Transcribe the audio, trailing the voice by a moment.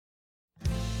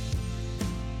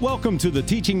Welcome to the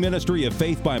teaching ministry of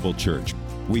Faith Bible Church.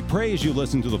 We pray as you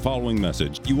listen to the following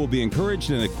message, you will be encouraged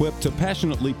and equipped to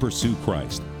passionately pursue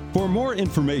Christ. For more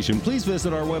information, please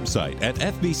visit our website at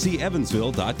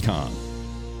fbcevansville.com.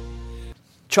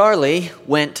 Charlie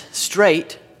went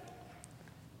straight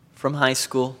from high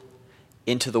school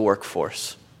into the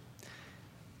workforce.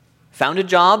 Found a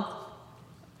job,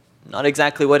 not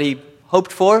exactly what he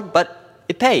hoped for, but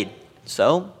it paid.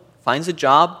 So, finds a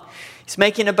job. He's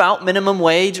making about minimum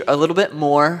wage, a little bit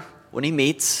more, when he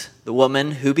meets the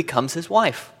woman who becomes his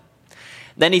wife.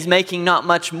 Then he's making not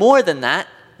much more than that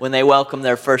when they welcome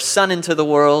their first son into the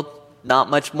world, not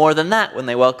much more than that when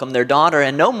they welcome their daughter,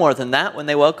 and no more than that when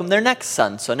they welcome their next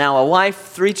son. So now a wife,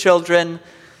 3 children.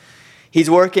 He's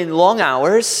working long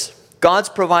hours. God's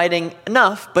providing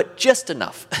enough, but just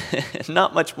enough.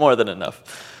 Not much more than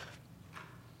enough.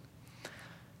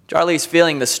 Charlie's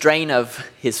feeling the strain of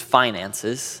his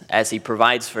finances as he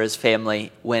provides for his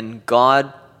family when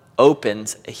God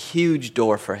opens a huge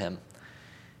door for him.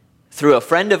 Through a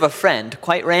friend of a friend,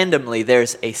 quite randomly,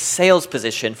 there's a sales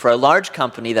position for a large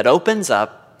company that opens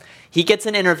up. He gets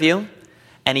an interview,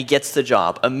 and he gets the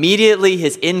job. Immediately,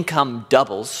 his income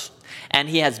doubles, and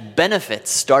he has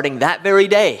benefits starting that very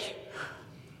day.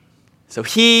 So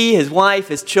he, his wife,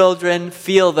 his children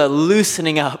feel the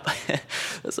loosening up,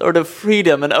 the sort of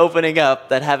freedom and opening up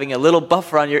that having a little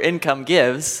buffer on your income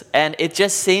gives, and it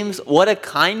just seems what a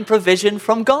kind provision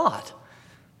from God.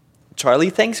 Charlie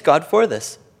thanks God for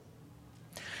this.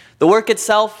 The work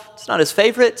itself, it's not his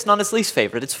favorite, it's not his least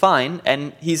favorite, it's fine,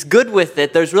 and he's good with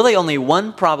it. There's really only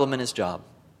one problem in his job,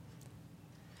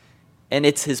 and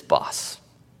it's his boss.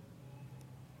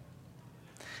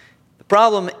 The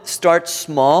problem starts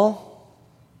small.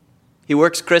 He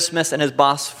works Christmas and his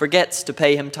boss forgets to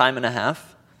pay him time and a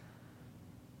half.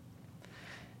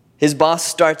 His boss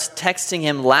starts texting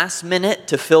him last minute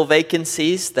to fill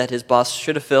vacancies that his boss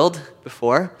should have filled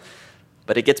before,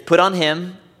 but it gets put on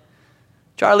him.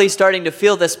 Charlie's starting to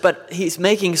feel this, but he's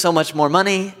making so much more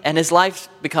money and his life's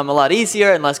become a lot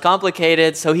easier and less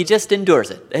complicated, so he just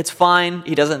endures it. It's fine.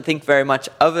 He doesn't think very much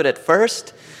of it at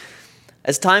first.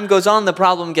 As time goes on, the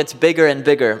problem gets bigger and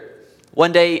bigger.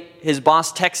 One day, his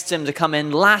boss texts him to come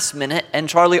in last minute, and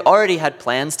Charlie already had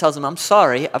plans, tells him, "I'm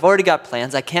sorry, I've already got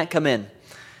plans, I can't come in."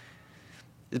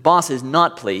 His boss is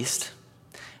not pleased,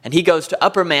 and he goes to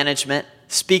upper management,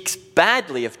 speaks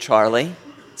badly of Charlie,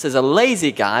 says a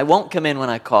lazy guy, won't come in when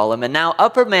I call him, and now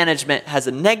upper management has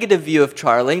a negative view of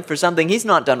Charlie for something he's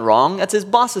not done wrong. That's his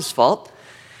boss's fault.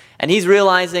 And he's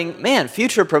realizing, man,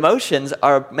 future promotions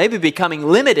are maybe becoming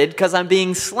limited because I'm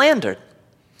being slandered.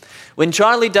 When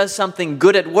Charlie does something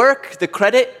good at work, the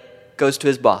credit goes to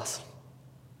his boss.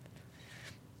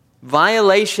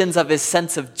 Violations of his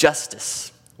sense of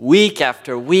justice, week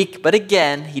after week, but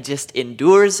again, he just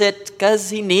endures it because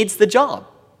he needs the job.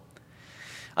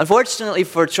 Unfortunately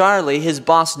for Charlie, his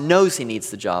boss knows he needs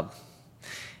the job.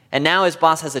 And now his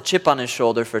boss has a chip on his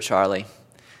shoulder for Charlie.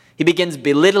 He begins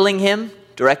belittling him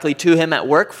directly to him at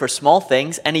work for small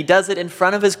things, and he does it in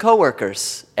front of his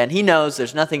coworkers. And he knows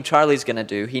there's nothing Charlie's going to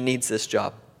do. He needs this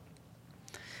job.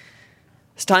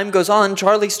 As time goes on,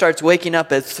 Charlie starts waking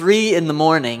up at 3 in the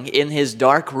morning in his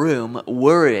dark room,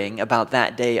 worrying about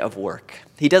that day of work.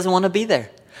 He doesn't want to be there.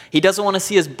 He doesn't want to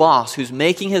see his boss, who's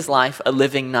making his life a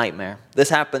living nightmare. This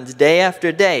happens day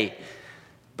after day,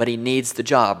 but he needs the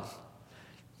job.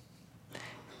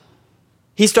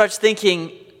 He starts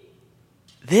thinking,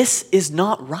 this is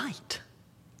not right.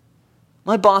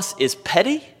 My boss is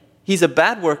petty. He's a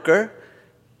bad worker.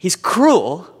 He's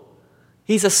cruel.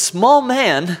 He's a small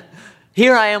man.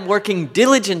 Here I am working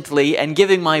diligently and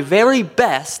giving my very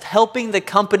best, helping the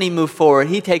company move forward.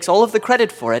 He takes all of the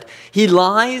credit for it. He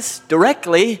lies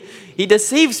directly. He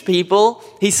deceives people.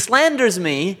 He slanders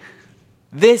me.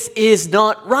 This is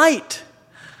not right.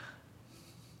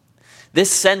 This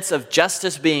sense of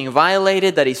justice being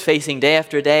violated that he's facing day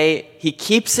after day, he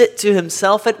keeps it to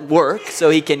himself at work so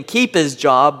he can keep his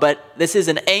job, but this is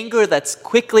an anger that's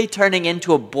quickly turning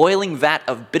into a boiling vat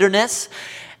of bitterness,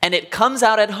 and it comes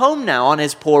out at home now on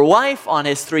his poor wife, on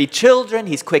his 3 children.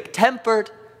 He's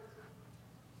quick-tempered.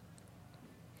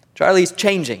 Charlie's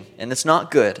changing, and it's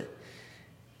not good.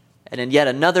 And in yet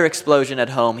another explosion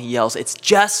at home, he yells, "It's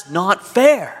just not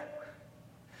fair."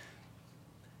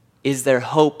 Is there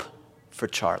hope for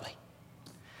Charlie?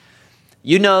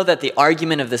 You know that the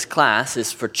argument of this class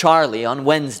is for Charlie on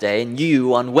Wednesday and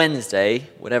you on Wednesday,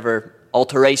 whatever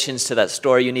alterations to that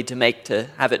story you need to make to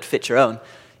have it fit your own.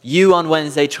 You on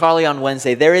Wednesday, Charlie on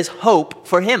Wednesday. There is hope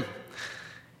for him.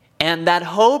 And that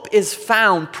hope is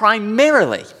found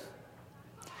primarily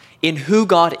in who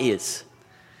God is.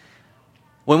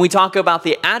 When we talk about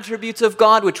the attributes of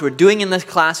God, which we're doing in this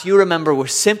class, you remember we're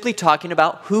simply talking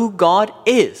about who God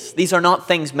is. These are not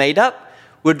things made up.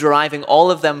 We're deriving all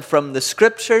of them from the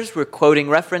scriptures. We're quoting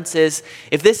references.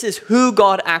 If this is who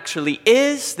God actually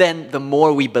is, then the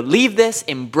more we believe this,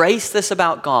 embrace this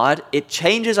about God, it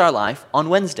changes our life on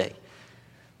Wednesday.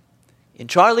 In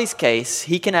Charlie's case,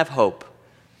 he can have hope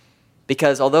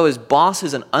because although his boss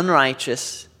is an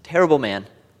unrighteous, terrible man,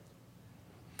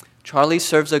 Charlie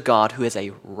serves a God who is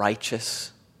a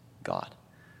righteous God.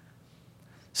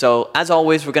 So, as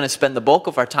always, we're going to spend the bulk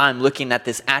of our time looking at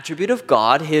this attribute of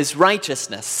God, his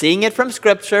righteousness, seeing it from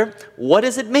Scripture. What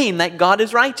does it mean that God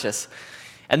is righteous?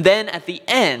 And then at the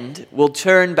end, we'll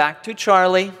turn back to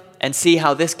Charlie and see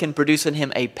how this can produce in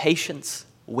him a patience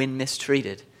when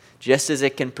mistreated, just as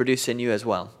it can produce in you as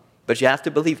well. But you have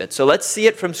to believe it. So let's see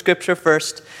it from Scripture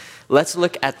first. Let's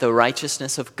look at the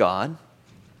righteousness of God.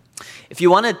 If you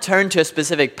want to turn to a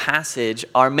specific passage,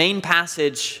 our main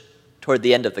passage toward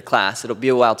the end of the class, it'll be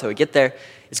a while till we get there,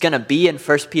 it's going to be in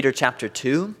 1 Peter chapter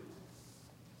 2.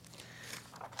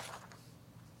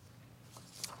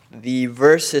 The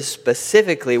verses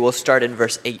specifically will start in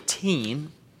verse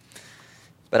 18,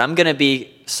 but I'm going to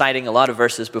be citing a lot of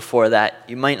verses before that.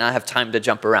 You might not have time to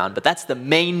jump around, but that's the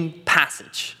main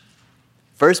passage.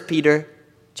 1 Peter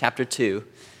chapter 2,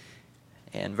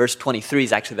 and verse 23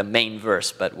 is actually the main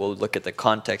verse, but we'll look at the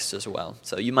context as well.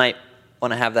 So you might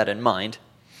want to have that in mind.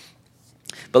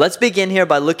 But let's begin here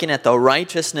by looking at the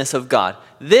righteousness of God.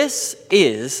 This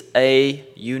is a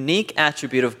unique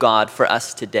attribute of God for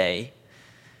us today,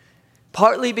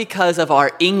 partly because of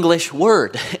our English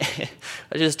word. I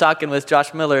was just talking with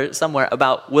Josh Miller somewhere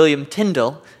about William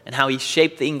Tyndale and how he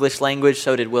shaped the English language,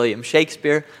 so did William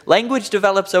Shakespeare. Language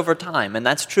develops over time, and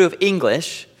that's true of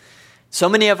English. So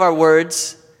many of our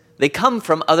words, they come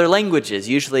from other languages,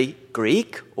 usually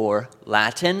Greek or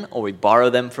Latin, or we borrow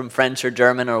them from French or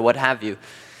German or what have you.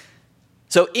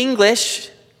 So English,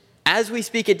 as we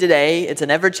speak it today, it's an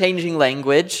ever-changing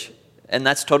language, and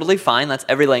that's totally fine. That's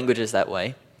every language is that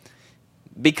way.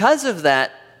 Because of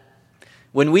that,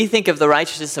 when we think of the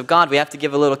righteousness of God, we have to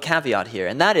give a little caveat here,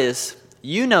 and that is,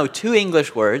 you know two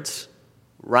English words,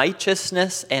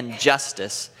 righteousness and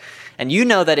justice, and you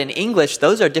know that in English,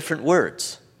 those are different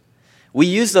words. We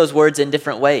use those words in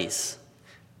different ways.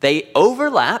 They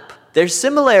overlap, there's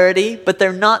similarity, but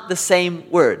they're not the same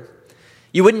word.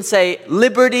 You wouldn't say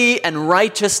liberty and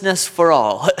righteousness for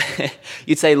all.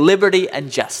 You'd say liberty and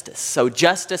justice. So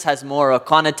justice has more a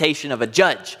connotation of a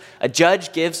judge. A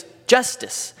judge gives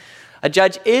justice. A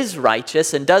judge is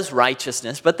righteous and does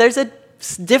righteousness, but there's a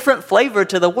different flavor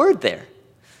to the word there.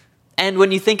 And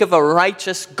when you think of a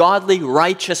righteous, godly,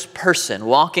 righteous person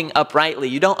walking uprightly,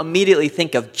 you don't immediately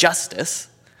think of justice.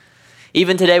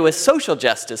 Even today with social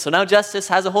justice. So now justice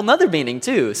has a whole nother meaning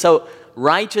too. So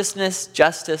righteousness,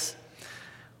 justice.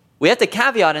 We have to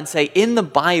caveat and say in the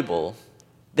Bible,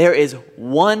 there is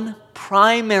one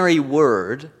primary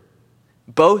word,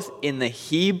 both in the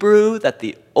Hebrew that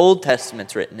the Old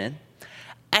Testament's written in,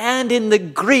 and in the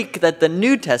Greek that the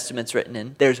New Testament's written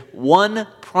in. There's one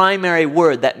primary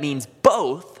word that means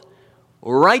both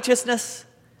righteousness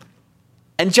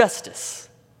and justice.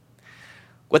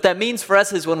 What that means for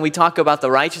us is when we talk about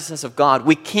the righteousness of God,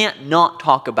 we can't not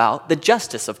talk about the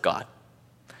justice of God.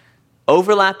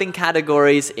 Overlapping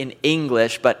categories in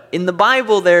English, but in the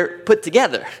Bible they're put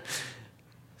together.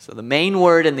 So the main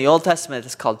word in the Old Testament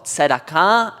is called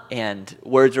tzedakah, and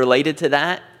words related to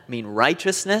that mean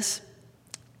righteousness.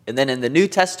 And then in the New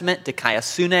Testament,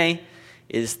 dikaiosune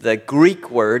is the Greek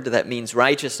word that means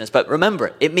righteousness. But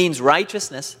remember, it means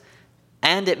righteousness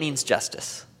and it means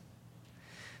justice.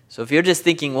 So if you're just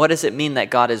thinking, what does it mean that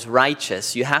God is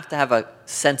righteous? You have to have a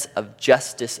sense of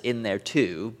justice in there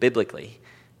too, biblically,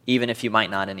 even if you might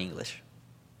not in English.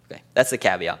 Okay, that's the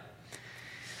caveat.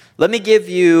 Let me give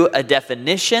you a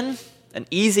definition, an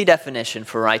easy definition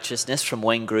for righteousness from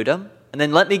Wayne Grudem. And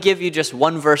then let me give you just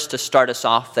one verse to start us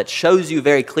off that shows you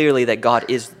very clearly that God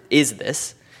is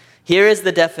this. Here is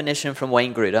the definition from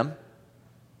Wayne Grudem.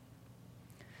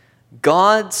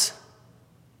 God's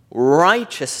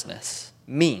righteousness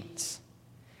means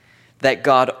that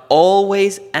God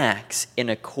always acts in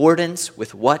accordance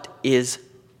with what is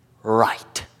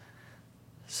right.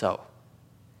 So,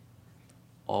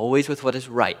 always with what is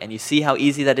right. And you see how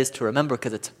easy that is to remember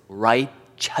because it's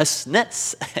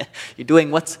righteousness. You're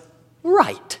doing what's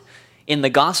right. In the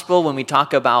gospel, when we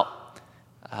talk about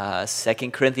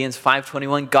 2 Corinthians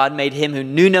 5:21, God made him who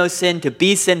knew no sin to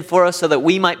be sin for us so that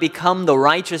we might become the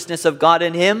righteousness of God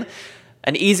in him.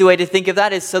 An easy way to think of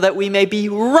that is so that we may be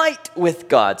right with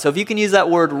God. So if you can use that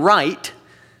word right,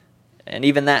 And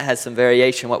even that has some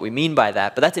variation what we mean by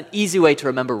that. But that's an easy way to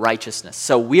remember righteousness.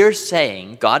 So we're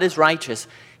saying God is righteous.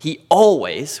 He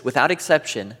always, without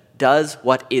exception, does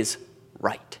what is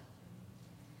right.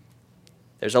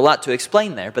 There's a lot to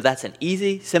explain there, but that's an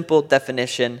easy, simple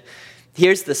definition.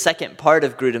 Here's the second part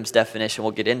of Grudem's definition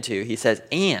we'll get into. He says,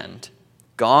 and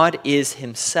God is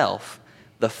himself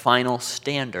the final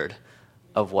standard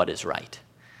of what is right.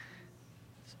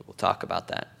 So we'll talk about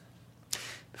that.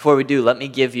 Before we do, let me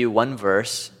give you one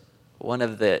verse, one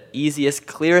of the easiest,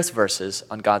 clearest verses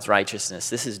on God's righteousness.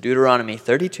 This is Deuteronomy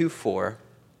 32:4,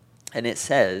 and it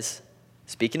says,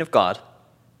 speaking of God,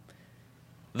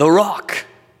 the rock,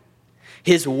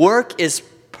 his work is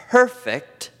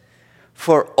perfect,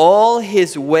 for all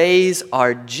his ways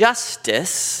are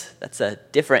justice. That's a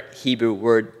different Hebrew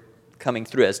word coming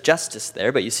through as justice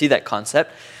there, but you see that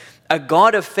concept. A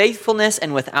God of faithfulness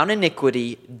and without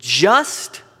iniquity,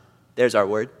 just, there's our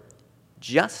word,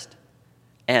 just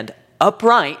and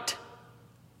upright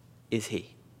is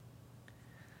he.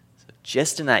 So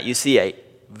just in that, you see a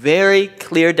very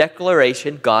clear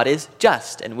declaration, God is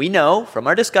just. And we know from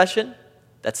our discussion,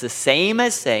 that's the same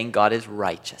as saying God is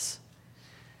righteous.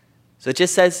 So it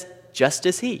just says, just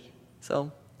as he.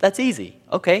 So that's easy.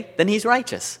 Okay, then he's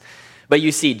righteous. But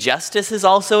you see justice is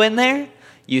also in there.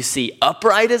 You see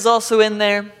upright is also in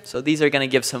there. So these are going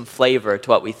to give some flavor to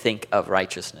what we think of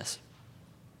righteousness.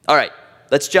 All right,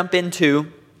 let's jump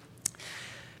into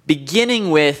beginning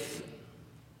with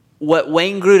what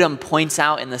Wayne Grudem points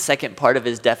out in the second part of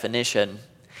his definition.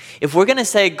 If we're going to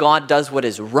say God does what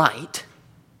is right,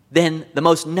 then the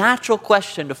most natural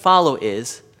question to follow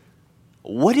is,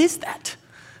 what is that?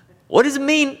 What does it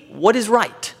mean, what is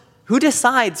right? Who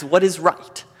decides what is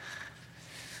right?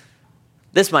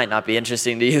 This might not be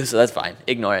interesting to you, so that's fine.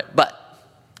 Ignore it. But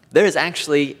there is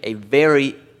actually a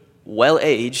very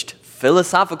well-aged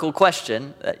philosophical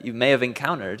question that you may have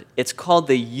encountered. It's called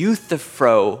the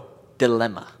Euthyphro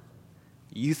dilemma.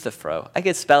 Euthyphro. I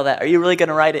could spell that. Are you really going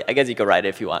to write it? I guess you could write it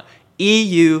if you want.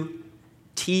 E-U-T-H-Y-P-H-R-O.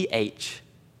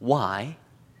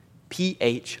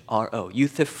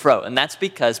 Euthyphro. And that's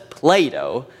because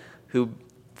Plato, who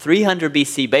 300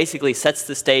 BC basically sets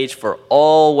the stage for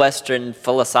all Western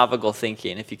philosophical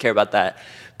thinking, if you care about that.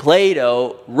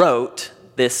 Plato wrote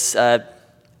this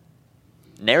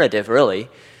narrative, really,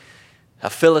 a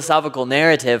philosophical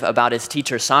narrative about his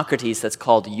teacher Socrates that's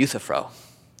called Euthyphro.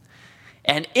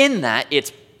 And in that,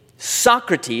 it's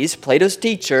Socrates, Plato's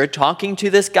teacher, talking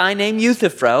to this guy named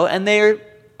Euthyphro, and they're,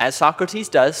 as Socrates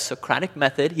does, Socratic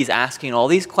method, he's asking all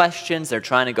these questions, they're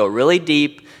trying to go really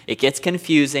deep, it gets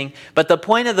confusing, but the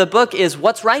point of the book is,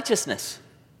 what's righteousness?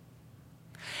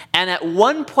 And at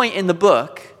one point in the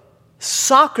book,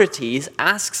 Socrates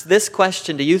asks this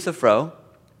question to Euthyphro,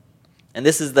 and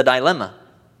this is the dilemma.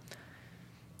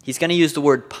 He's going to use the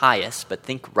word pious, but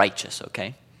think righteous,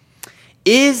 okay?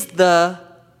 Is the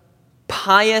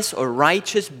pious or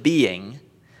righteous being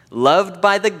loved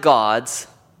by the gods?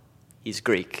 He's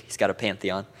Greek. He's got a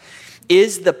pantheon.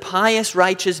 Is the pious,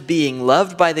 righteous being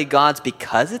loved by the gods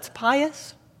because it's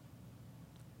pious?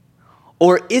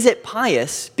 Or is it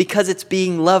pious because it's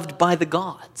being loved by the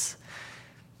gods?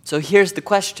 So here's the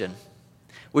question.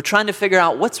 We're trying to figure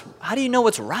out how do you know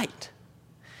what's right?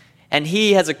 And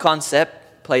he has a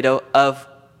concept, Plato, of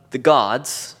the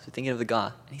gods. So thinking of the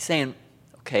God. And he's saying,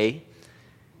 okay,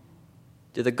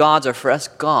 do the gods are for us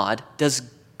God? Does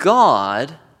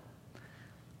God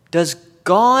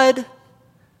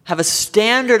have a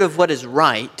standard of what is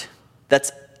right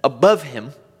that's above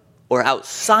him or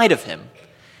outside of him,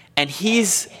 and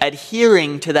he's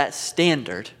adhering to that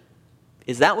standard?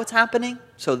 Is that what's happening?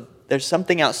 So there's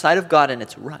something outside of God and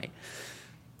it's right.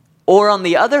 Or on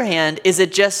the other hand, is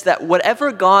it just that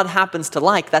whatever God happens to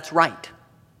like, that's right?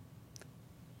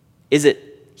 Is it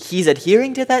he's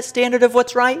adhering to that standard of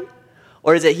what's right?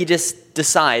 Or is it he just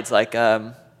decides like,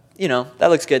 that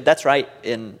looks good, that's right,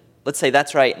 and let's say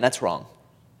that's right and that's wrong.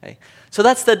 Okay? So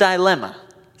that's the dilemma.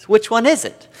 So which one is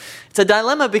it? It's a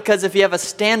dilemma because if you have a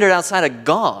standard outside of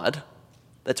God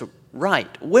that's right,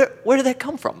 where did that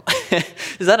come from?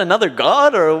 Is that another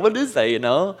God or what is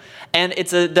that, And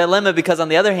it's a dilemma because on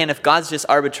the other hand, if God's just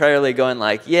arbitrarily going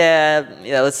like,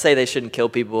 let's say they shouldn't kill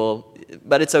people,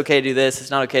 but it's okay to do this,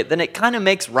 it's not okay, then it kind of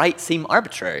makes right seem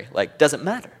arbitrary, like doesn't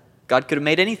matter. God could have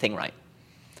made anything right.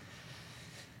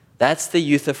 That's the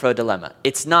Euthyphro dilemma.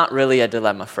 It's not really a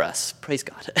dilemma for us. Praise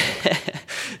God.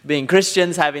 Being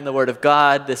Christians, having the Word of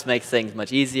God, this makes things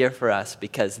much easier for us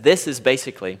because this is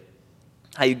basically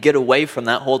how you get away from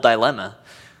that whole dilemma.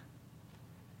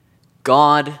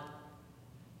 God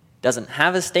doesn't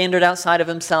have a standard outside of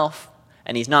himself,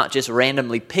 and he's not just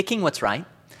randomly picking what's right.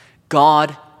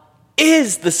 God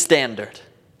is the standard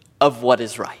of what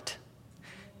is right.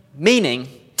 Meaning,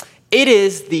 it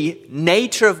is the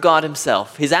nature of God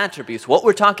himself, his attributes, what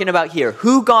we're talking about here,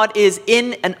 who God is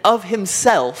in and of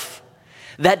himself,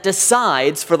 that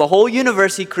decides for the whole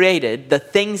universe he created the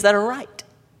things that are right.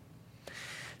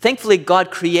 Thankfully,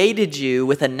 God created you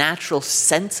with a natural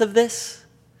sense of this,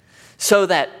 so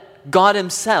that God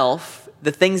himself,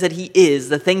 the things that he is,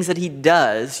 the things that he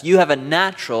does, you have a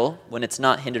natural, when it's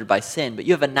not hindered by sin, but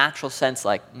you have a natural sense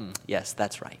like, yes,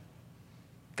 that's right.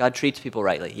 God treats people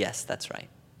rightly. Yes, that's right.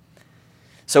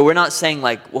 So we're not saying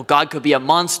like, well, God could be a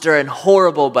monster and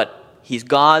horrible, but he's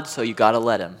God, so you got to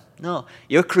let him. No,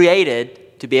 you're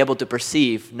created to be able to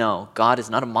perceive, no, God is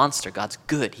not a monster. God's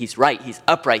good. He's right. He's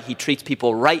upright. He treats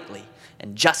people rightly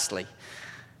and justly.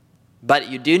 But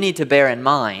you do need to bear in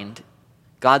mind,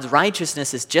 God's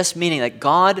righteousness is just meaning that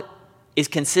God is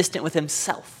consistent with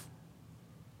himself.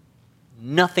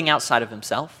 Nothing outside of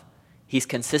himself. He's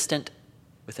consistent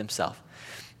with himself.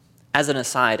 As an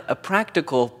aside, a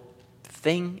practical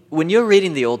thing, when you're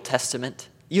reading the Old Testament,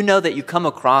 you know that you come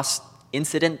across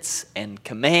incidents and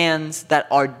commands that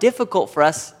are difficult for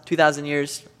us 2,000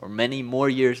 years or many more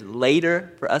years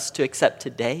later for us to accept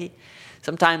today.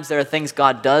 Sometimes there are things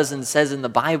God does and says in the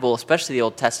Bible, especially the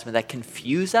Old Testament, that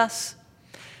confuse us,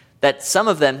 that some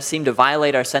of them seem to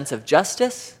violate our sense of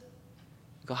justice.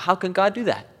 You go, how can God do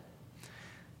that?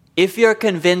 If you're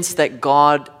convinced that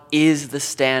God is the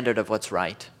standard of what's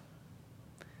right,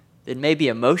 then maybe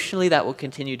emotionally that will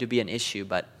continue to be an issue,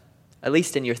 but at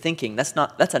least in your thinking, that's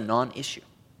a non-issue.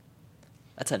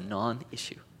 That's a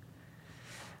non-issue. You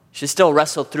should still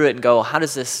wrestle through it and go, how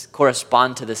does this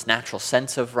correspond to this natural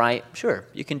sense of right? Sure,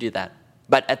 you can do that.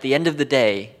 But at the end of the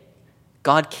day,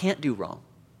 God can't do wrong.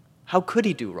 How could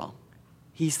he do wrong?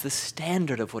 He's the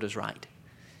standard of what is right.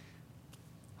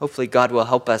 Hopefully God will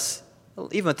help us,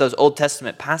 even with those Old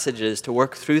Testament passages, to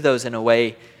work through those in a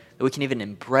way that we can even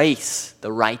embrace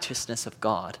the righteousness of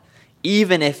God,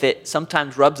 even if it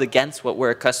sometimes rubs against what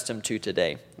we're accustomed to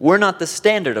today. We're not the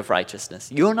standard of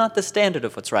righteousness. You're not the standard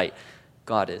of what's right.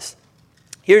 God is.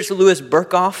 Here's Louis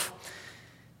Berkhof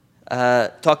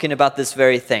talking about this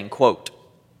very thing. Quote,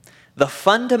 "The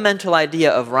fundamental idea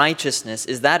of righteousness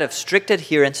is that of strict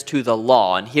adherence to the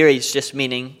law." And here he's just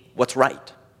meaning what's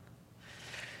right.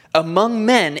 "Among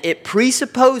men, it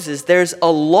presupposes there's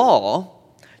a law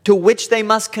to which they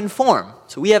must conform."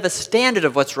 So we have a standard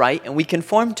of what's right and we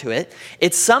conform to it.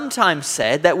 It's sometimes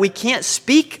said that we can't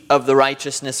speak of the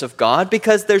righteousness of God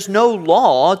because there's no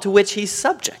law to which he's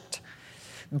subject.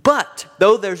 But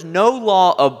though there's no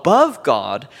law above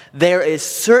God, there is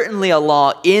certainly a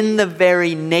law in the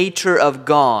very nature of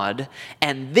God,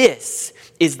 and this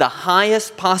is the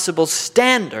highest possible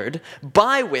standard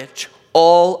by which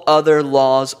all other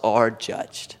laws are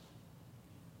judged.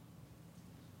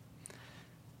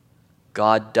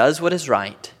 God does what is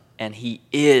right, and he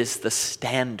is the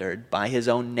standard by his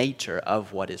own nature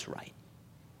of what is right.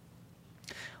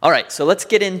 All right, so let's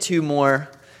get into more,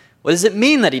 what does it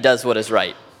mean that he does what is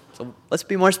right? So let's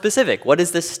be more specific. What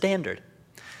is this standard?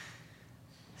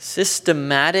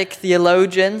 Systematic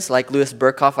theologians like Louis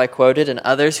Berkhof I quoted and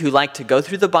others who like to go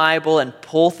through the Bible and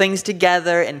pull things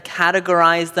together and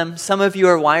categorize them. Some of you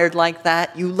are wired like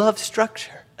that. You love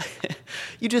structure.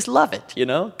 You just love it, you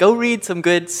know? Go read some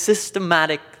good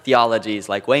systematic theologies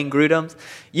like Wayne Grudem's.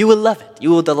 You will love it.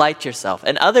 You will delight yourself.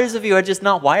 And others of you are just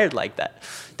not wired like that.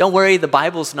 Don't worry, the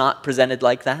Bible's not presented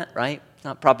like that, right? It's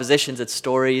not propositions, it's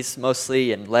stories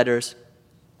mostly and letters.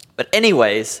 But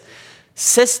anyways,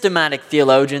 systematic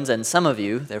theologians, and some of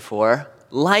you, therefore,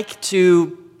 like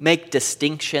to make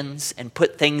distinctions and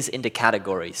put things into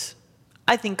categories.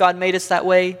 I think God made us that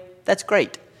way. That's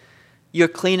great. You're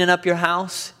cleaning up your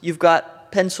house. You've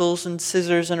got pencils and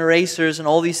scissors and erasers and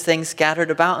all these things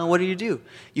scattered about. And what do?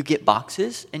 You get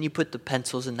boxes and you put the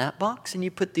pencils in that box and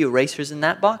you put the erasers in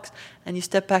that box and you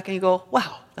step back and you go,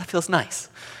 wow, that feels nice.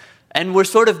 And we're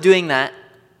sort of doing that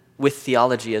with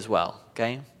theology as well,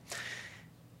 okay?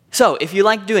 So if you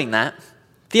like doing that,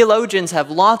 theologians have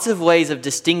lots of ways of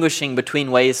distinguishing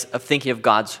between ways of thinking of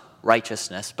God's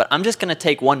righteousness. But I'm just going to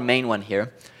take one main one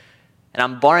here. And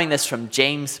I'm borrowing this from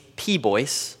James P.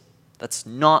 Boyce. That's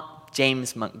not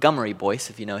James Montgomery Boyce,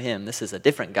 if you know him. This is a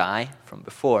different guy from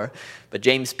before. But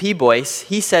James P. Boyce,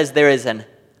 he says there is an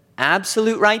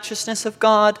absolute righteousness of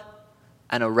God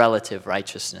and a relative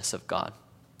righteousness of God.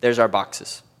 There's our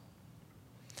boxes.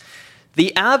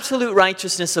 The absolute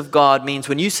righteousness of God means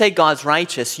when you say God's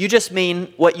righteous, you just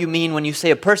mean what you mean when you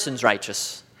say a person's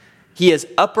righteous. He is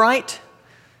upright.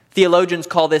 Theologians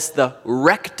call this the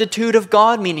rectitude of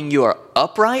God, meaning you are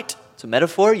upright. It's a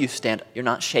metaphor. You're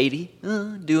not shady,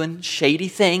 doing shady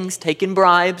things, taking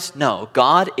bribes. No,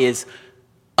 God is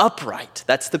upright.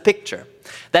 That's the picture.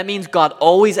 That means God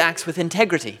always acts with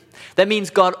integrity. That means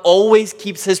God always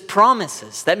keeps his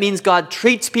promises. That means God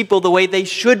treats people the way they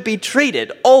should be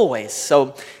treated, always.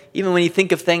 So even when you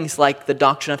think of things like the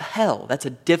doctrine of hell, that's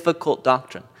a difficult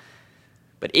doctrine.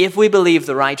 But if we believe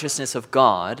the righteousness of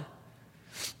God,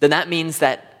 then that means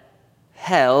that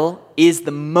hell is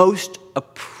the most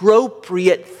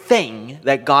appropriate thing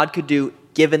that God could do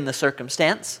given the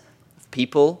circumstance of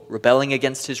people rebelling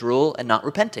against his rule and not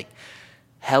repenting.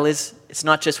 Hell it's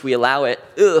not just we allow it,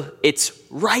 it's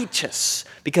righteous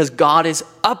because God is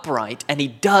upright and he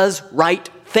does right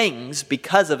things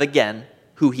because of, again,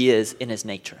 who he is in his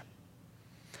nature.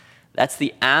 That's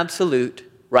the absolute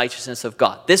righteousness of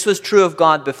God. This was true of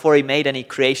God before he made any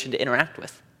creation to interact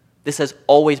with. This has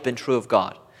always been true of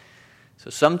God. So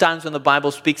sometimes when the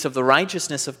Bible speaks of the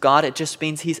righteousness of God, it just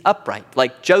means he's upright.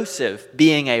 Like Joseph,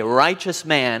 being a righteous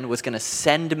man, was going to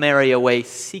send Mary away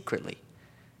secretly.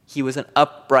 He was an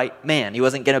upright man. He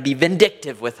wasn't going to be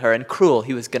vindictive with her and cruel.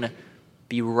 He was going to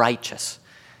be righteous.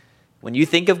 When you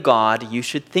think of God, you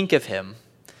should think of him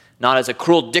not as a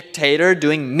cruel dictator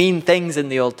doing mean things in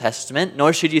the Old Testament,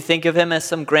 nor should you think of him as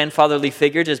some grandfatherly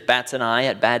figure just bats an eye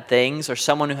at bad things, or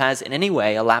someone who has in any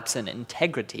way a lapse in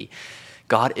integrity.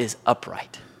 God is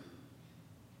upright.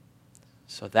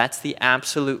 So that's the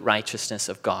absolute righteousness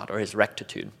of God, or his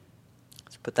rectitude.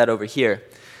 Let's put that over here.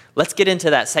 Let's get into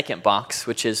that second box,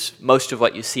 which is most of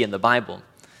what you see in the Bible.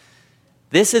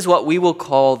 This is what we will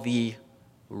call the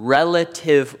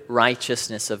relative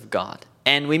righteousness of God.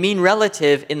 And we mean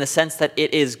relative in the sense that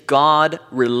it is God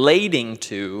relating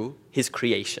to his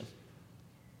creation.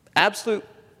 Absolute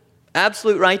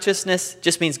righteousness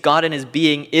just means God in his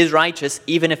being is righteous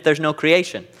even if there's no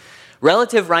creation.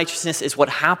 Relative righteousness is what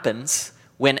happens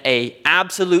when an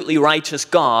absolutely righteous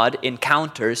God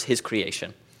encounters his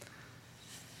creation.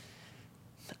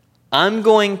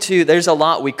 There's a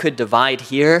lot we could divide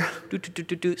here,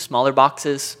 smaller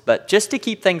boxes, but just to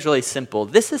keep things really simple,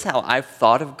 this is how I've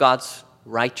thought of God's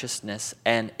righteousness,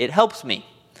 and it helps me.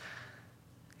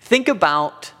 Think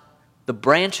about the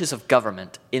branches of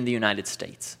government in the United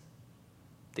States.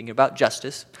 Thinking about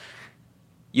justice.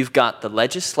 You've got the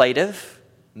legislative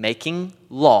making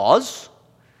laws.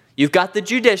 You've got the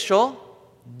judicial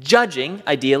judging,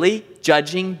 ideally,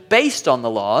 judging based on the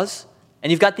laws.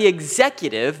 And you've got the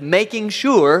executive making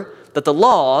sure that the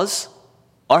laws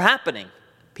are happening.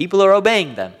 People are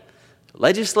obeying them.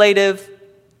 Legislative,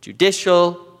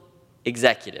 judicial,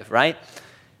 executive, right?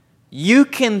 You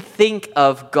can think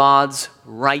of God's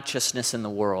righteousness in the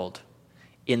world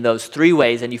in those three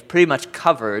ways, and you've pretty much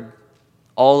covered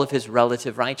all of his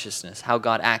relative righteousness, how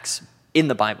God acts in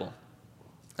the Bible.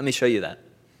 Let me show you that.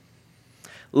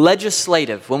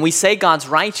 Legislative. When we say God's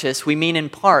righteous, we mean in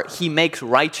part, he makes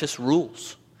righteous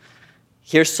rules.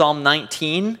 Here's Psalm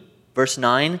 19, verse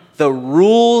 9. The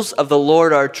rules of the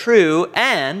Lord are true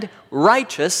and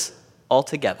righteous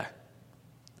altogether.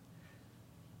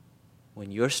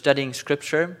 When you're studying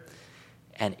Scripture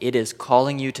and it is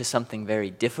calling you to something very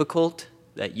difficult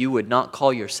that you would not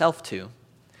call yourself to,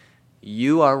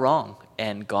 you are wrong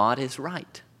and God is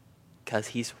right because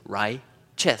he's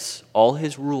righteous. All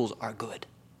his rules are good.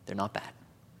 They're not bad.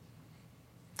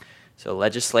 So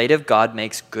legislative, God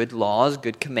makes good laws,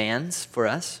 good commands for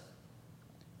us.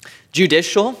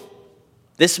 Judicial,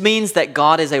 this means that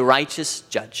God is a righteous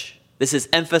judge. This is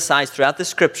emphasized throughout the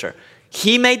Scripture.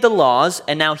 He made the laws,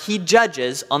 and now he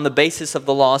judges on the basis of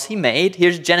the laws he made.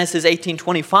 Here's Genesis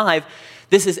 18:25.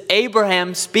 This is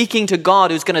Abraham speaking to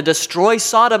God who's going to destroy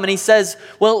Sodom, and he says,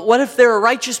 well, what if there are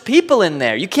righteous people in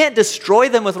there? You can't destroy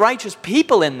them with righteous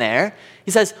people in there.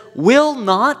 He says, will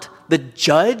not the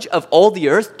judge of all the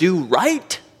earth do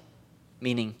right?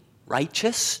 Meaning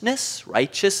righteousness,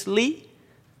 righteously.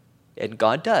 And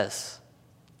God does.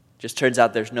 Just turns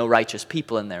out there's no righteous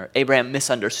people in there. Abraham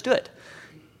misunderstood.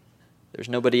 There's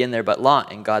nobody in there but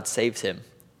Lot, and God saves him,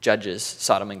 judges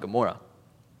Sodom and Gomorrah.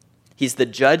 He's the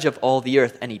judge of all the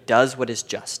earth, and he does what is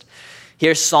just.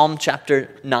 Here's Psalm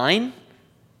chapter 9.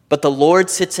 But the Lord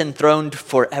sits enthroned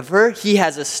forever. He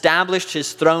has established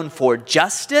his throne for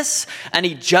justice, and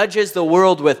he judges the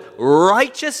world with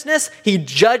righteousness. He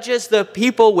judges the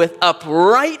people with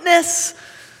uprightness.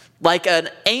 Like an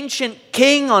ancient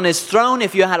king on his throne,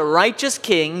 if you had a righteous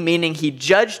king, meaning he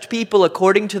judged people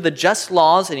according to the just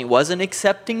laws, and he wasn't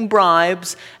accepting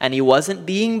bribes, and he wasn't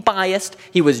being biased,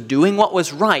 he was doing what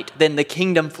was right, then the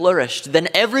kingdom flourished. Then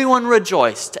everyone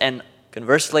rejoiced. And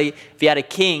conversely, if you had a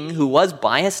king who was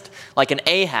biased, like an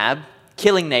Ahab,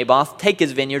 killing Naboth, take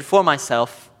his vineyard for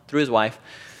myself, through his wife,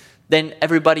 then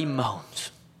everybody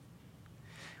moans.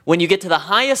 When you get to the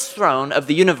highest throne of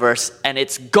the universe and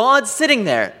it's God sitting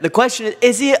there, the question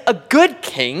is he a good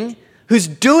king who's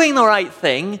doing the right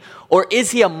thing, or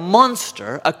is he a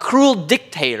monster, a cruel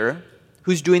dictator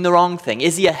who's doing the wrong thing?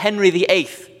 Is he a Henry VIII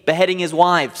beheading his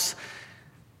wives?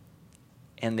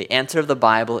 And the answer of the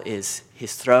Bible is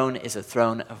his throne is a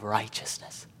throne of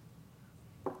righteousness.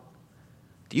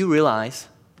 Do you realize,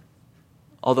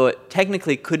 although it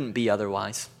technically couldn't be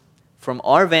otherwise, from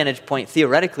our vantage point,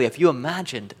 theoretically, if you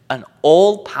imagined an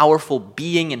all-powerful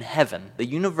being in heaven, the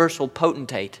universal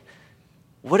potentate,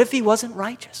 what if he wasn't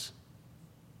righteous?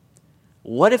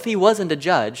 What if he wasn't a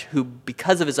judge who,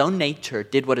 because of his own nature,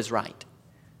 did what is right?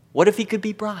 What if he could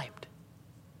be bribed?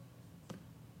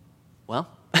 Well,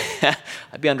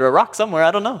 I'd be under a rock somewhere,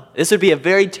 I don't know. This would be a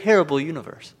very terrible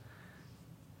universe.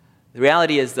 The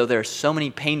reality is, though there are so many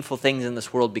painful things in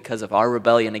this world because of our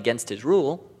rebellion against his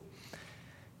rule,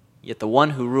 yet the one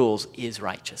who rules is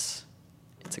righteous.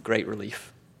 It's a great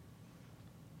relief.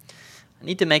 I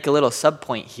need to make a little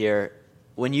subpoint here.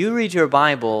 When you read your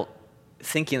Bible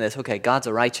thinking this, okay, God's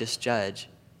a righteous judge,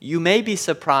 you may be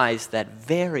surprised that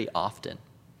very often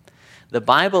the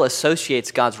Bible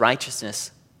associates God's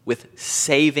righteousness with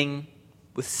saving.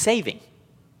 I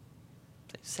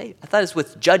thought it was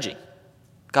with judging.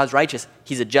 God's righteous,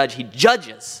 he's a judge, he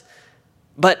judges.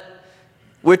 But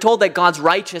we're told that God's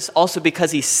righteous also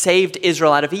because he saved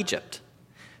Israel out of Egypt.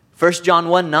 1 John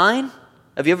 1:9,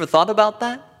 have you ever thought about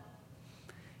that?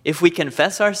 If we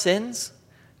confess our sins,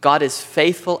 God is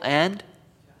faithful and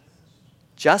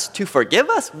just to forgive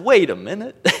us? Wait a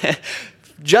minute.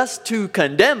 Just to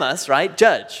condemn us, right?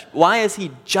 Judge. Why is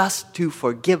he just to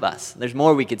forgive us? There's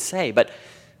more we could say, but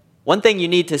one thing you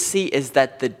need to see is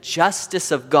that the justice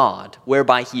of God,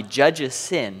 whereby he judges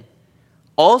sin,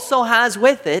 also has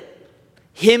with it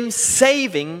him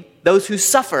saving those who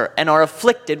suffer and are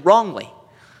afflicted wrongly.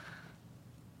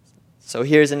 So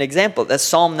here's an example. That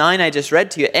Psalm 9 I just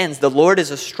read to you ends, the Lord is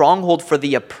a stronghold for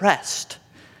the oppressed,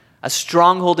 a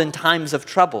stronghold in times of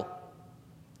trouble.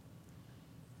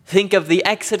 Think of the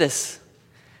Exodus.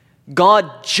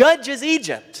 God judges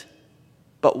Egypt.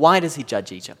 But why does he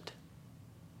judge Egypt?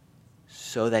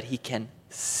 So that he can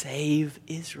save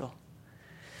Israel.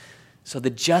 So the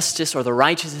justice or the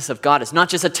righteousness of God is not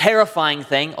just a terrifying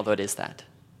thing, although it is that,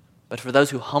 but for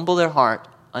those who humble their heart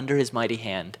under his mighty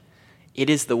hand, it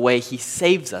is the way he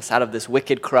saves us out of this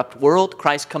wicked, corrupt world.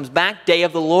 Christ comes back, day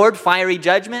of the Lord, fiery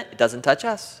judgment. It doesn't touch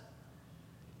us.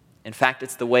 In fact,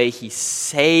 it's the way he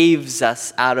saves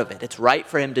us out of it. It's right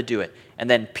for him to do it, and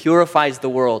then purifies the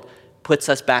world, puts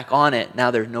us back on it.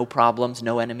 Now there are no problems,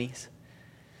 no enemies.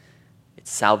 It's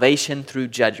salvation through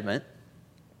judgment.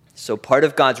 So part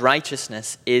of God's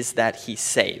righteousness is that he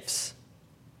saves.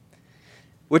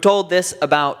 We're told this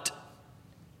about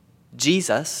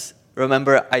Jesus.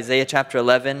 Remember Isaiah chapter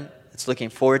 11, it's looking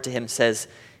forward to him, says,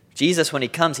 Jesus, when he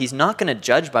comes, he's not going to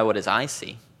judge by what his eyes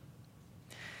see.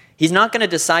 He's not going to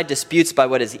decide disputes by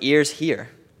what his ears hear.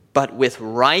 But with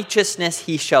righteousness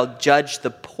he shall judge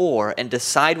the poor and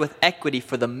decide with equity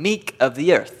for the meek of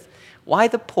the earth. Why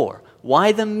the poor?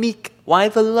 Why the meek? Why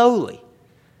the lowly?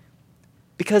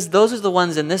 Because those are the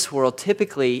ones in this world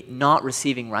typically not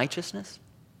receiving righteousness.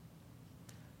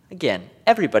 Again,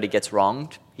 everybody gets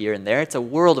wronged here and there. It's a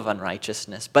world of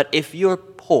unrighteousness. But if you're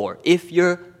poor, if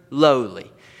you're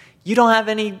lowly, you don't have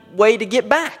any way to get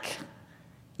back.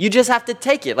 You just have to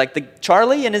take it. Like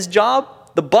Charlie in his job,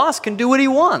 the boss can do what he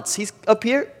wants. He's up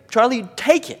here, Charlie,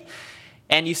 take it.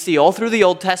 And you see all through the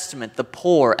Old Testament, the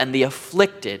poor and the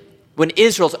afflicted, when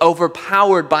Israel's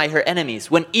overpowered by her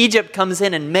enemies, when Egypt comes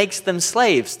in and makes them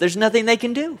slaves, there's nothing they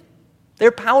can do.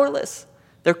 They're powerless.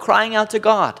 They're crying out to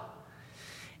God.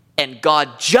 And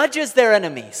God judges their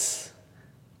enemies.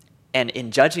 And in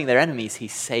judging their enemies, he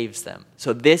saves them.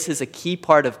 So this is a key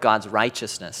part of God's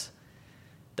righteousness.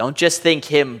 Don't just think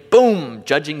him, boom,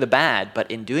 judging the bad,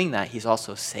 but in doing that, he's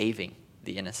also saving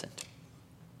the innocent.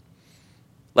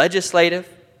 Legislative,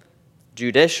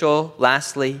 judicial,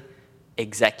 lastly,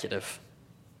 executive.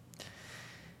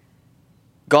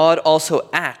 God also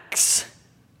acts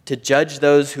to judge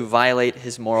those who violate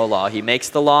his moral law. He makes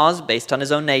the laws based on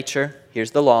his own nature.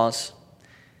 Here's the laws.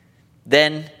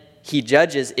 Then he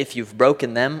judges if you've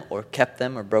broken them or kept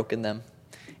them or broken them.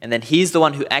 And then he's the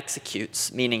one who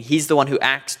executes, meaning he's the one who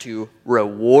acts to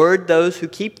reward those who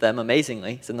keep them,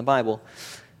 amazingly, it's in the Bible,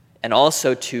 and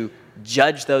also to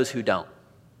judge those who don't.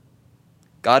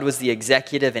 God was the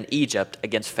executive in Egypt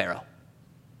against Pharaoh.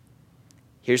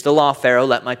 Here's the law, Pharaoh,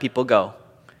 let my people go.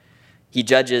 He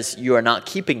judges, you are not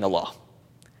keeping the law.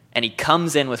 And he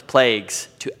comes in with plagues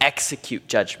to execute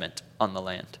judgment on the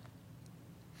land.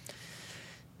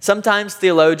 Sometimes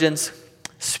theologians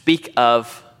speak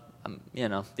of,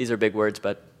 these are big words,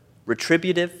 but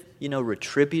retributive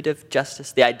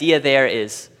justice. The idea there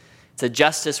is it's a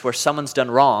justice where someone's done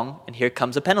wrong and here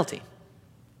comes a penalty.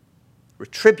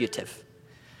 Retributive.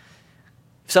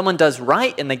 If someone does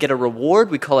right and they get a reward,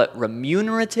 we call it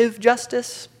remunerative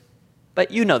justice.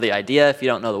 But you know the idea if you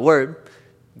don't know the word.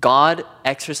 God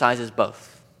exercises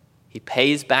both. He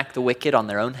pays back the wicked on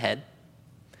their own head,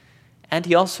 and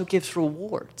he also gives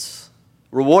rewards.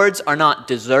 Rewards are not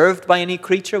deserved by any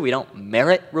creature. We don't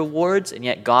merit rewards, and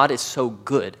yet God is so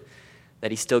good that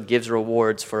he still gives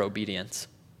rewards for obedience.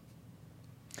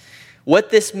 What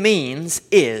this means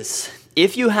is,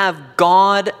 if you have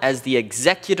God as the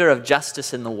executor of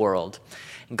justice in the world,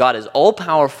 and God is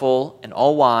all-powerful and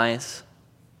all-wise,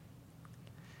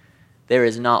 there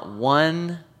is not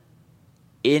one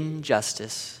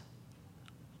injustice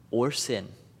or sin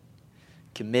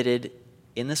committed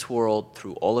in this world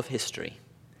through all of history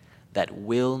that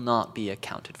will not be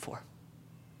accounted for.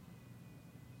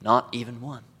 Not even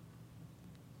one.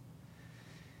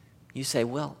 You say,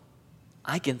 well,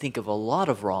 I can think of a lot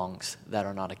of wrongs that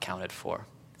are not accounted for.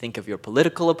 Think of your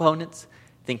political opponents.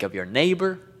 Think of your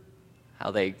neighbor,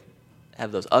 how they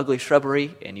have those ugly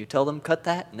shrubbery, and you tell them, cut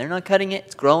that, and they're not cutting it.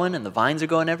 It's growing, and the vines are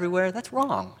going everywhere. That's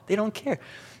wrong. They don't care.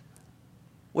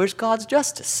 Where's God's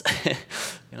justice?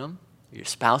 Your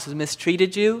spouse has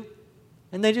mistreated you,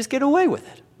 and they just get away with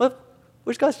it. Well,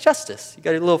 where's God's justice? You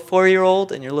got your little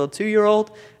 4-year-old and your little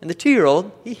 2-year-old, and the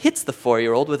 2-year-old, he hits the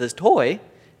 4-year-old with his toy,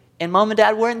 and mom and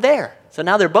dad weren't there. So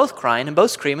now they're both crying and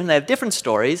both screaming. They have different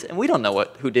stories, and we don't know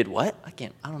who did what. I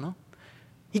don't know.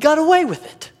 He got away with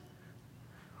it.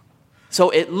 So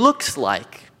it looks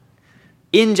like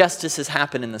injustices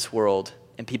happen in this world,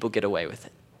 and people get away with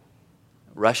it.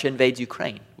 Russia invades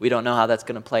Ukraine. We don't know how that's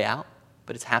going to play out,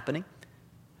 but it's happening.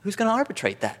 Who's going to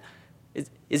arbitrate that?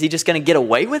 Is he just going to get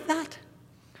away with that?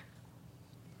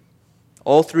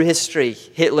 All through history,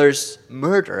 Hitler's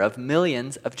murder of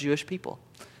millions of Jewish people.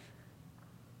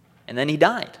 And then he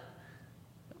died.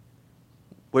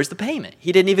 Where's the payment?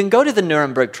 He didn't even go to the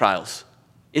Nuremberg trials.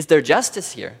 Is there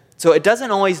justice here? So it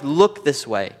doesn't always look this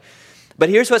way. But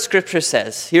here's what Scripture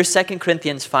says. Here's 2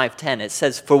 Corinthians 5:10. It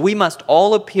says, "For we must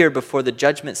all appear before the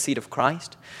judgment seat of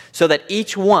Christ, so that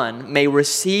each one may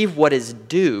receive what is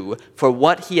due for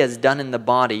what he has done in the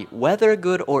body, whether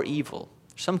good or evil."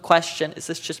 Some question, is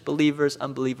this just believers,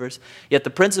 unbelievers? Yet the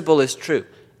principle is true.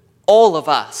 All of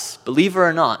us, believer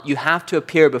or not, you have to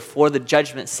appear before the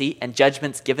judgment seat, and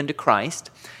judgment's given to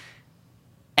Christ.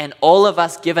 And all of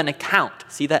us give an account.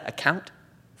 See that account?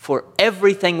 For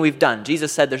everything we've done.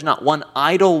 Jesus said there's not one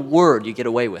idle word you get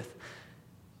away with.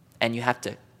 And you have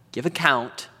to give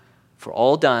account for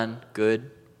all done,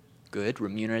 good,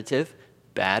 remunerative,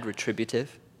 bad,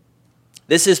 retributive.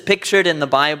 This is pictured in the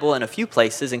Bible in a few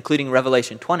places, including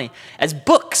Revelation 20, as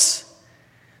books.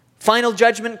 Final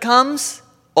judgment comes,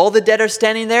 all the dead are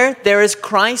standing there, there is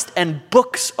Christ, and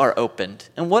books are opened.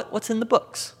 And what's in the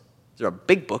books? There are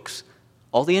big books,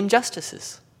 all the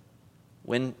injustices.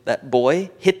 When that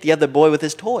boy hit the other boy with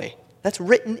his toy. That's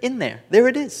written in there. There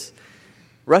it is.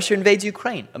 Russia invades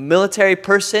Ukraine. A military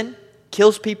person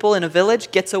kills people in a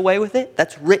village, gets away with it.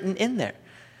 That's written in there.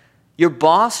 Your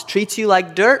boss treats you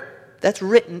like dirt. That's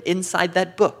written inside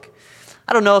that book.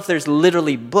 I don't know if there's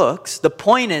literally books. The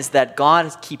point is that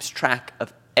God keeps track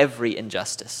of every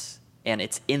injustice. And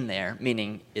it's in there,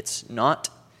 meaning it's not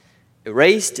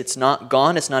erased, it's not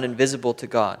gone, it's not invisible to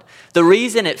God. The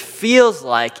reason it feels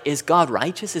like, is God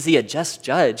righteous? Is he a just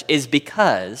judge? Is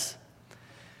because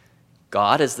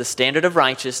God, as the standard of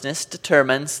righteousness,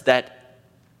 determines that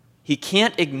he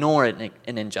can't ignore an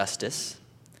injustice,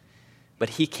 but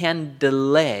he can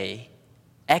delay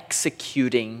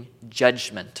executing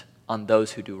judgment on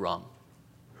those who do wrong.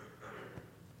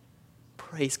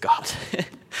 Praise God.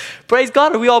 Praise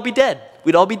God, or we'd all be dead.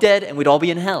 We'd all be dead and we'd all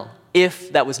be in hell.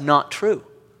 If that was not true.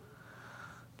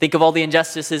 Think of all the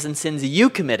injustices and sins you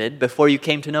committed before you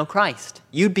came to know Christ.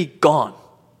 You'd be gone.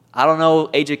 I don't know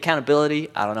age of accountability.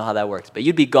 I don't know how that works, but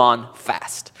you'd be gone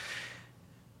fast.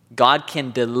 God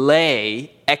can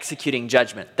delay executing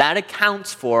judgment. That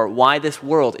accounts for why this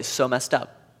world is so messed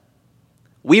up.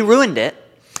 We ruined it.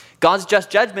 God's just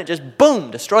judgment just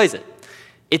boom, destroys it.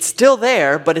 It's still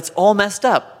there, but it's all messed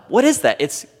up. What is that?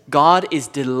 It's God is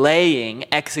delaying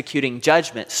executing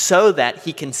judgment so that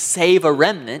he can save a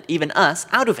remnant, even us,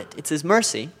 out of it. It's his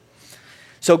mercy.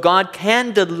 So God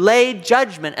can delay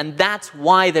judgment, and that's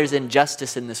why there's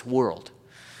injustice in this world.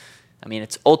 I mean,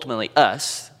 it's ultimately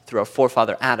us, through our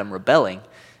forefather Adam, rebelling.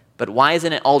 But why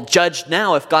isn't it all judged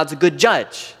now if God's a good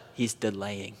judge? He's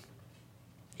delaying.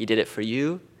 He did it for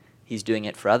you. He's doing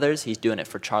it for others. He's doing it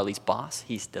for Charlie's boss.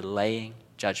 He's delaying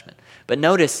judgment. But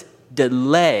notice,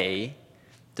 delay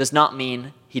does not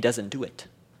mean he doesn't do it.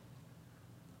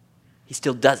 He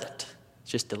still does it.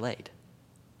 It's just delayed.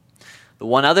 The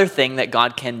one other thing that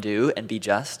God can do and be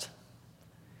just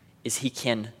is he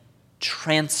can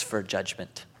transfer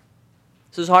judgment.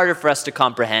 This is harder for us to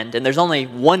comprehend, and there's only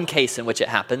one case in which it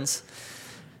happens,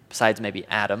 besides maybe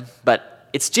Adam, but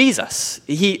it's Jesus.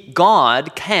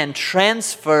 God can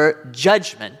transfer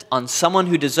judgment on someone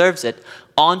who deserves it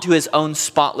onto his own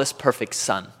spotless, perfect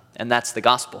Son. And that's the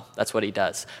gospel. That's what he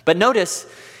does. But notice,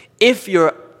 if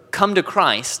you're come to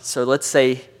Christ, so let's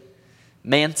say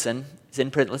Manson is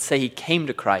in prison, let's say he came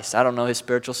to Christ. I don't know his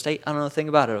spiritual state. I don't know a thing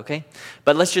about it, okay?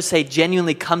 But let's just say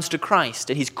genuinely comes to Christ,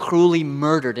 and he's cruelly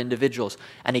murdered individuals,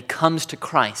 and he comes to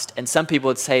Christ. And some people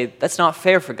would say, that's not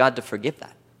fair for God to forgive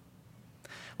that.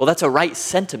 Well, that's a right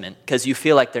sentiment because you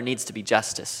feel like there needs to be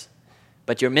justice.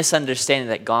 But you're misunderstanding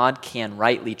that God can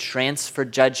rightly transfer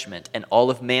judgment, and all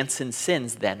of Manson's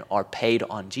sins then are paid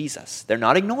on Jesus. They're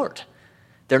not ignored.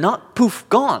 They're not poof,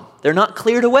 gone. They're not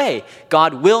cleared away.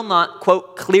 God will not,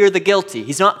 quote, clear the guilty.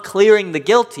 He's not clearing the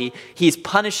guilty. He's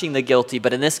punishing the guilty.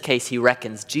 But in this case, he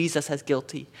reckons Jesus as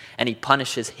guilty, and he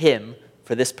punishes him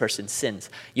for this person's sins.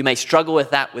 You may struggle with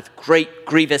that with great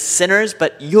grievous sinners,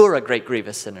 but you're a great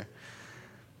grievous sinner.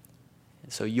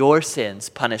 And so your sins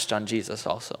punished on Jesus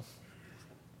also.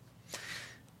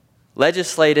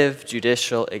 Legislative,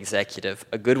 judicial, executive,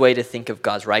 a good way to think of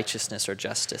God's righteousness or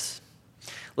justice.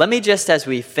 Let me just, as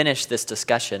we finish this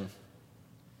discussion,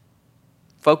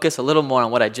 focus a little more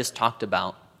on what I just talked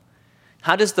about.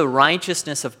 How does the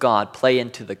righteousness of God play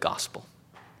into the gospel?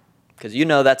 Because you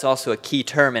know that's also a key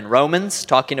term in Romans,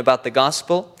 talking about the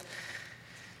gospel.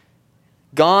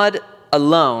 God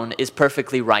alone is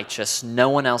perfectly righteous. No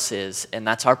one else is, and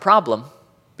that's our problem.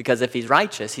 Because if he's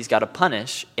righteous, he's got to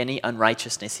punish any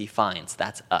unrighteousness he finds.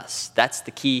 That's us. That's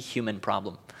the key human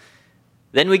problem.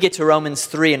 Then we get to Romans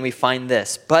 3 and we find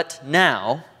this. But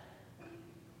now,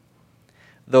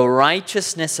 the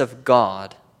righteousness of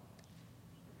God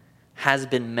has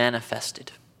been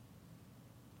manifested.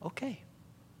 Okay,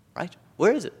 right?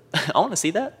 Where is it? I want to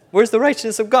see that. Where's the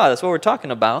righteousness of God? That's what we're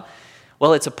talking about.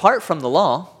 Well, it's apart from the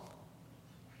law.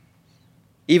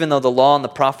 Even though the law and the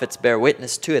prophets bear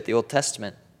witness to it, the Old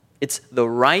Testament. It's the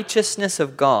righteousness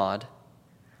of God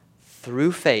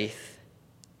through faith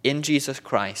in Jesus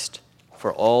Christ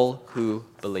for all who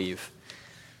believe.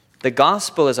 The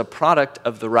gospel is a product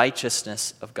of the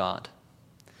righteousness of God.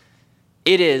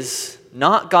 It is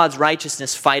not God's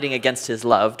righteousness fighting against his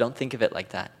love. Don't think of it like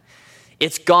that.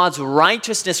 It's God's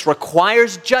righteousness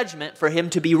requires judgment for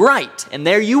him to be right. And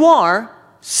there you are,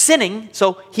 sinning,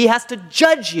 so he has to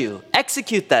judge you.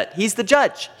 Execute that. He's the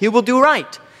judge. He will do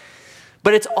right.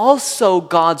 But it's also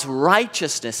God's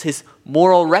righteousness, his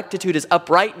moral rectitude, his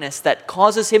uprightness that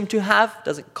causes him to have,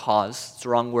 doesn't cause, it's the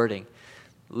wrong wording,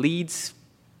 leads,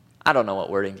 I don't know what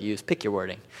wording to use, pick your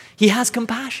wording. He has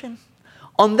compassion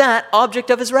on that object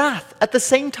of his wrath at the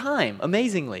same time,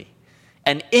 amazingly.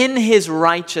 And in his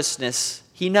righteousness,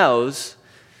 he knows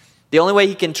the only way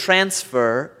he can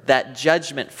transfer that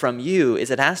judgment from you is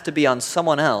it has to be on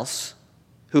someone else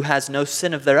who has no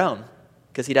sin of their own,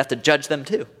 because he'd have to judge them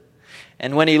too.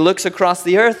 And when he looks across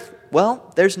the earth,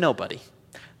 well, there's nobody.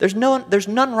 There's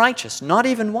none righteous, not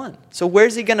even one. So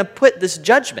where's he going to put this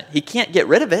judgment? He can't get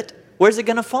rid of it. Where's it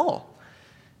going to fall?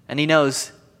 And he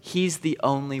knows he's the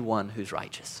only one who's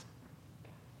righteous.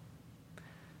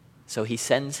 So he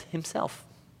sends himself.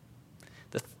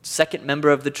 The second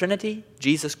member of the Trinity,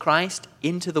 Jesus Christ,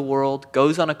 into the world,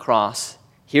 goes on a cross.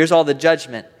 Here's all the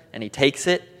judgment, and he takes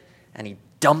it, and he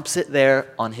dumps it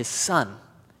there on his Son.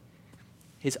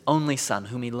 His only Son,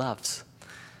 whom he loves.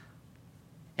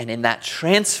 And in that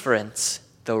transference,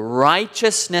 the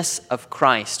righteousness of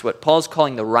Christ, what Paul's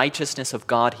calling the righteousness of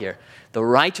God here, the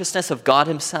righteousness of God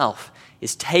himself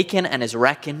is taken and is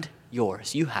reckoned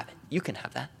yours. You have it. You can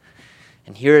have that.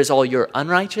 And here is all your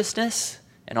unrighteousness,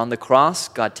 and on the cross,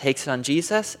 God takes it on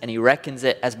Jesus, and he reckons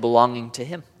it as belonging to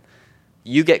him.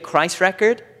 You get Christ's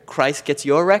record, Christ gets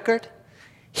your record.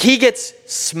 He gets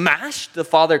smashed. The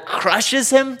Father crushes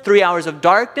him. 3 hours of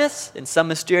darkness in some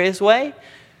mysterious way.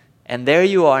 And there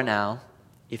you are now.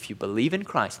 If you believe in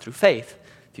Christ through faith,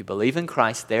 if you believe in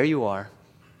Christ, there you are.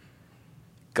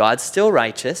 God's still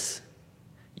righteous.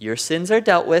 Your sins are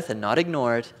dealt with and not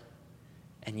ignored.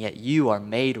 And yet you are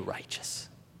made righteous.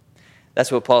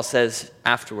 That's what Paul says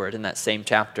afterward in that same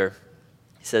chapter.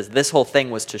 He says this whole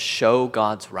thing was to show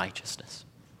God's righteousness.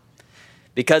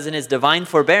 Because in his divine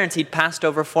forbearance, he'd passed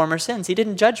over former sins. He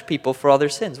didn't judge people for all their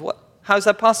sins. How is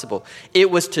that possible? It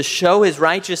was to show his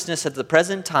righteousness at the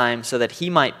present time so that he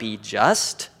might be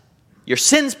just, your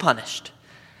sins punished,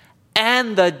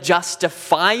 and the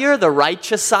justifier, the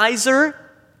righteousizer,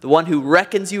 the one who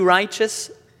reckons you righteous,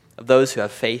 of those who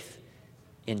have faith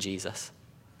in Jesus.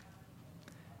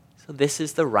 So this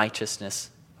is the righteousness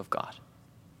of God.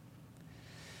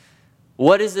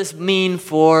 What does this mean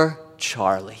for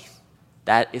Charlie?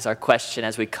 That is our question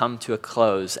as we come to a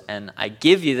close. And I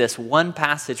give you this one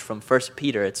passage from 1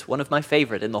 Peter. It's one of my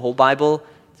favorite in the whole Bible.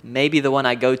 It's maybe the one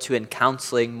I go to in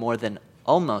counseling more than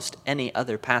almost any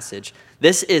other passage.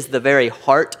 This is the very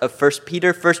heart of 1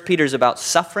 Peter. 1 Peter is about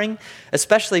suffering,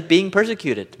 especially being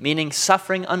persecuted, meaning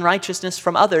suffering unrighteousness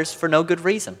from others for no good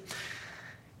reason.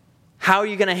 How are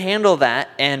you going to handle that?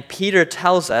 And Peter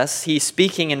tells us, he's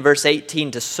speaking in verse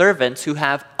 18 to servants who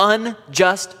have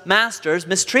unjust masters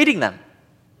mistreating them,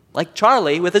 like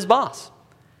Charlie with his boss.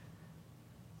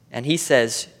 And he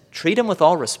says, treat him with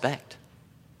all respect.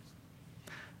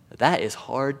 That is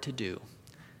hard to do.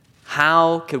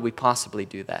 How could we possibly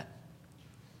do that?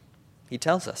 He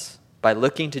tells us, by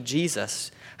looking to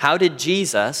Jesus. How did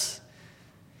Jesus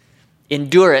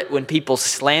endure it when people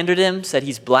slandered him, said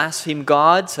he's blasphemed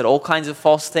God, said all kinds of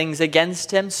false things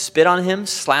against him, spit on him,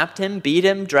 slapped him, beat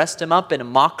him, dressed him up in a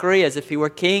mockery as if he were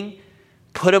king,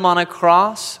 put him on a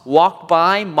cross, walked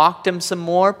by, mocked him some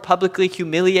more, publicly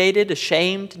humiliated,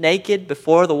 ashamed, naked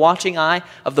before the watching eye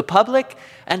of the public?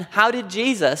 And how did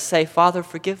Jesus say, Father,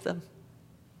 forgive them?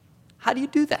 How do you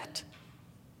do that?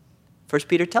 1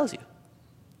 Peter tells you.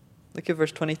 Look at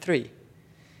verse 23.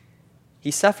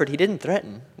 He suffered. He didn't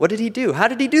threaten. What did he do? How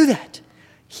did he do that?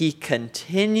 He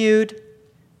continued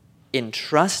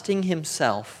entrusting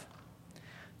himself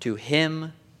to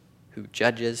him who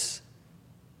judges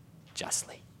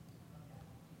justly.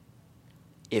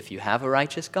 If you have a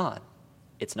righteous God,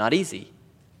 it's not easy.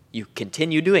 You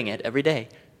continue doing it every day.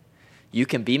 You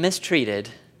can be mistreated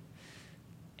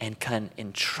and can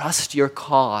entrust your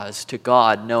cause to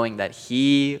God, knowing that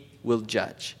he will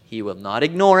judge. He will not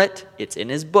ignore it. It's in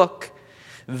his book.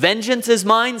 Vengeance is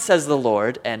mine, says the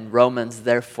Lord. And Romans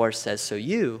therefore says, so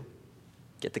you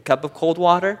get the cup of cold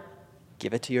water,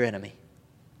 give it to your enemy.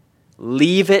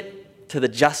 Leave it to the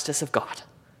justice of God.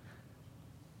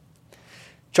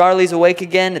 Charlie's awake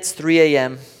again. It's 3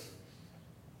 a.m.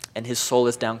 and his soul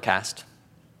is downcast.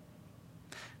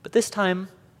 But this time,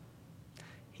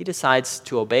 he decides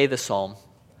to obey the psalm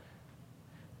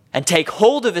and take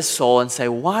hold of his soul and say,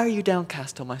 why are you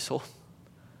downcast, O my soul?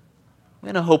 I'm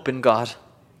going to hope in God.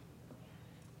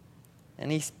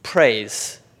 And he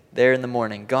prays there in the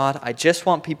morning, God, I just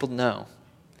want people to know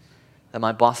that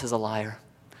my boss is a liar.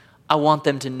 I want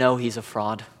them to know he's a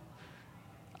fraud.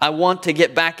 I want to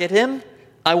get back at him.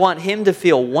 I want him to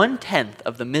feel 1/10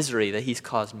 of the misery that he's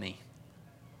caused me.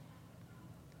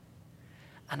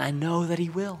 And I know that he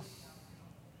will.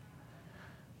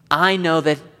 I know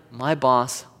that my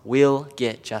boss will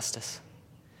get justice.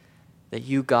 That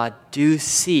you, God, do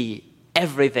see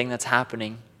everything that's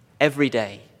happening every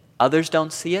day. Others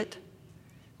don't see it.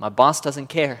 My boss doesn't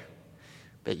care.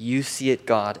 But you see it,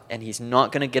 God, and he's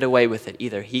not going to get away with it.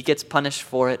 Either he gets punished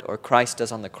for it or Christ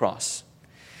does on the cross.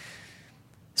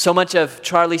 So much of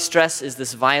Charlie's stress is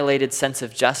this violated sense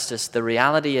of justice. The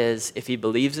reality is, if he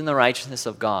believes in the righteousness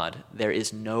of God, there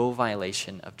is no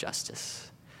violation of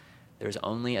justice. There's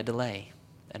only a delay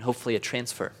and hopefully a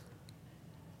transfer.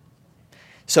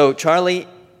 So Charlie,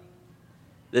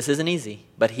 this isn't easy,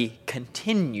 but he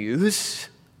continues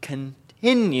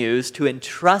to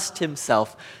entrust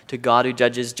himself to God who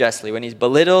judges justly. When he's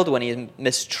belittled, when he's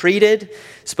mistreated,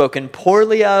 spoken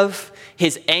poorly of,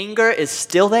 his anger is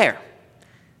still there.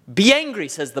 Be angry,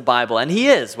 says the Bible, and he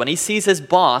is. When he sees his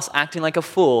boss acting like a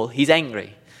fool, he's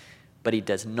angry. But he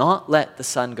does not let the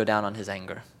sun go down on his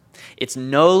anger. It's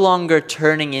no longer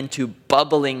turning into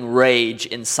bubbling rage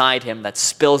inside him that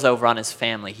spills over on his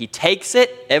family. He takes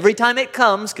it every time it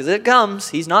comes, because it comes.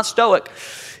 He's not stoic.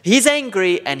 He's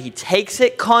angry, and he takes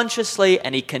it consciously,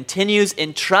 and he continues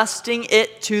entrusting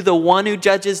it to the one who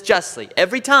judges justly.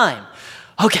 Every time.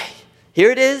 Okay,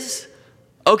 here it is.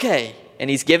 Okay, and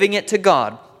he's giving it to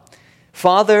God.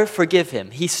 Father, forgive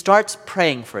him. He starts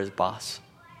praying for his boss.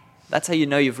 That's how you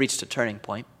know you've reached a turning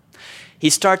point. He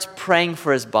starts praying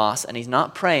for his boss, and he's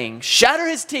not praying, shatter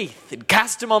his teeth and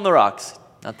cast him on the rocks.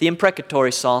 Not the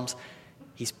imprecatory psalms.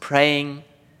 He's praying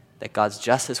that God's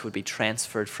justice would be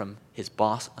transferred from his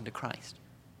boss unto Christ.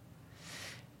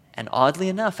 And oddly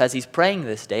enough, as he's praying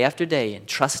this day after day and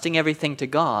trusting everything to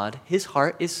God, his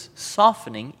heart is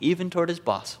softening even toward his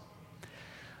boss.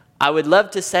 I would love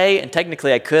to say, and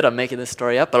technically I could, I'm making this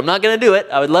story up, but I'm not going to do it.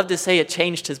 I would love to say it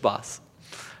changed his boss.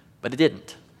 But it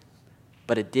didn't.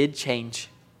 but it did change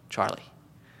Charlie.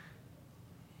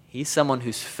 He's someone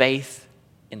whose faith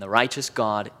in the righteous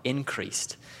God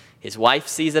increased. His wife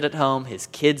sees it at home. His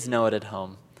kids know it at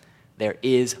home. There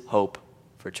is hope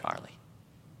for Charlie.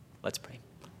 Let's pray.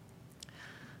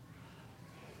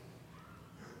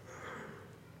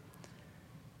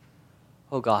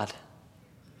 Oh God,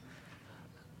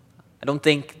 I don't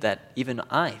think that even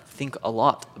I think a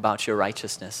lot about your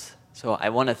righteousness. So I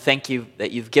want to thank you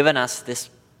that you've given us this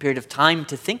period of time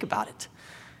to think about it.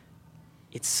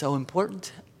 It's so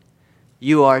important.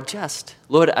 You are just.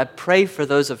 Lord, I pray for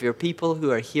those of your people who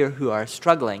are here who are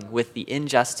struggling with the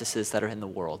injustices that are in the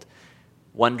world,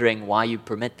 wondering why you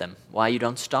permit them, why you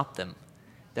don't stop them.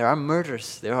 There are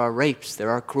murders, there are rapes,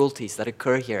 there are cruelties that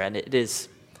occur here, and it is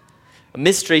a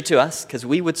mystery to us because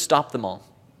we would stop them all.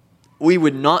 We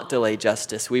would not delay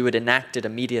justice. We would enact it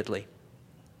immediately.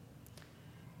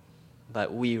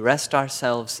 But we rest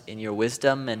ourselves in your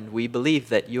wisdom, and we believe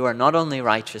that you are not only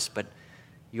righteous, but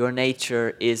your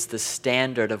nature is the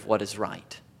standard of what is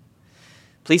right.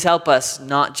 Please help us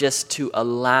not just to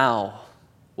allow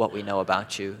what we know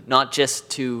about you, not just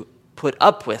to put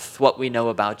up with what we know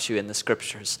about you in the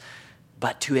scriptures,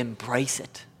 but to embrace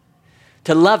it,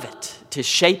 to love it, to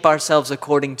shape ourselves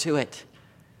according to it.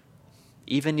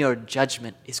 Even your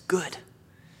judgment is good.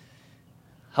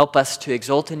 Help us to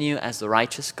exult in you as the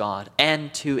righteous God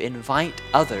and to invite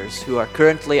others who are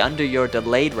currently under your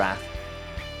delayed wrath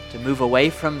to move away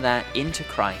from that into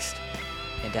Christ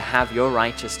and to have your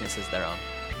righteousness as their own.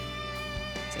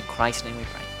 It's in Christ's name we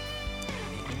pray.